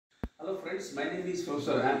friends, my name is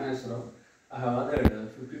Professor Ram Nasrao. I have authored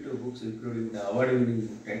 52 books including the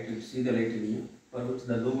award-winning title See the Light in You, for which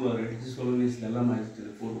the Nobel laureate Dyslexic is legitimized in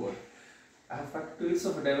the foreword. I have 42 years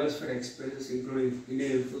of diversified experiences including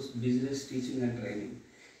Indian Air Force, business, teaching and training.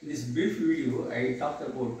 In this brief video, I talked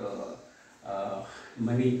about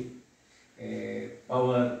money,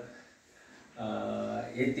 power,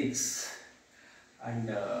 ethics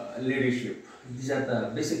and leadership. These are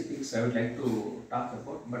the basic things I would like to talk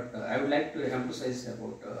about, but I would like to emphasize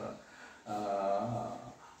about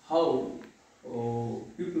how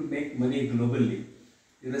people make money globally,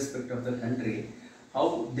 irrespective of the country,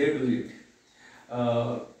 how they do it.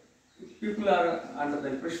 People are under the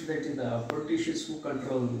impression that it is the politicians who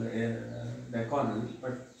control the economy,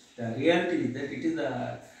 but the reality is that it is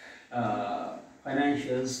the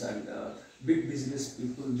financials and big business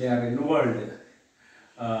people. They are involved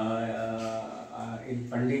in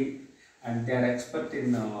funding, and they are expert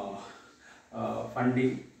in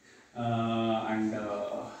funding and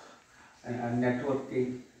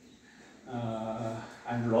networking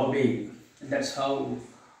and lobbying. That's how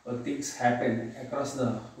things happen across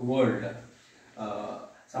the world.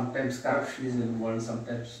 Sometimes corruption is involved,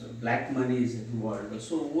 sometimes black money is involved.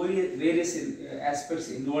 So various aspects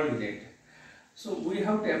involved in it. So we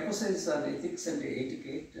have to emphasize on ethics and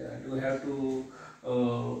etiquette. We have to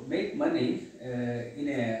make money in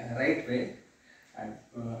a right way,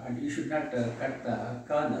 and you should not cut the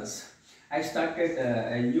corners. I started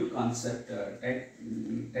a new concept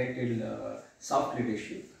titled soft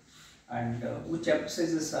leadership, and which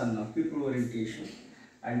emphasizes on people orientation,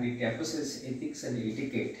 and it emphasizes ethics and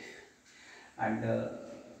etiquette. And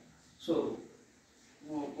so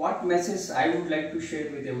what message I would like to share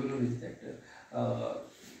with everyone is that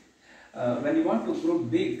when you want to grow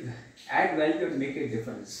big, add value and make a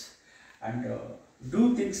difference, and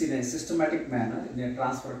do things in a systematic manner, in a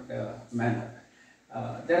transparent manner.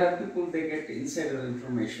 There are people, they get insider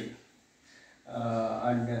information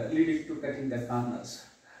and leading to cutting the corners,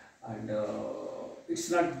 and it's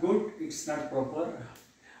not good, it's not proper.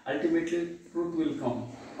 Ultimately truth will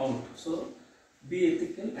come out. So be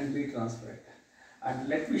ethical and be transparent. And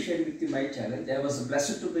let me share with you my challenge. I was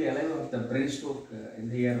blessed to be alive of the brain stroke in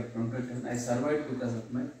the year of 2010. I survived because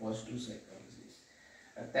of my positive psychology.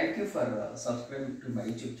 Thank you for subscribing to my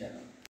YouTube channel.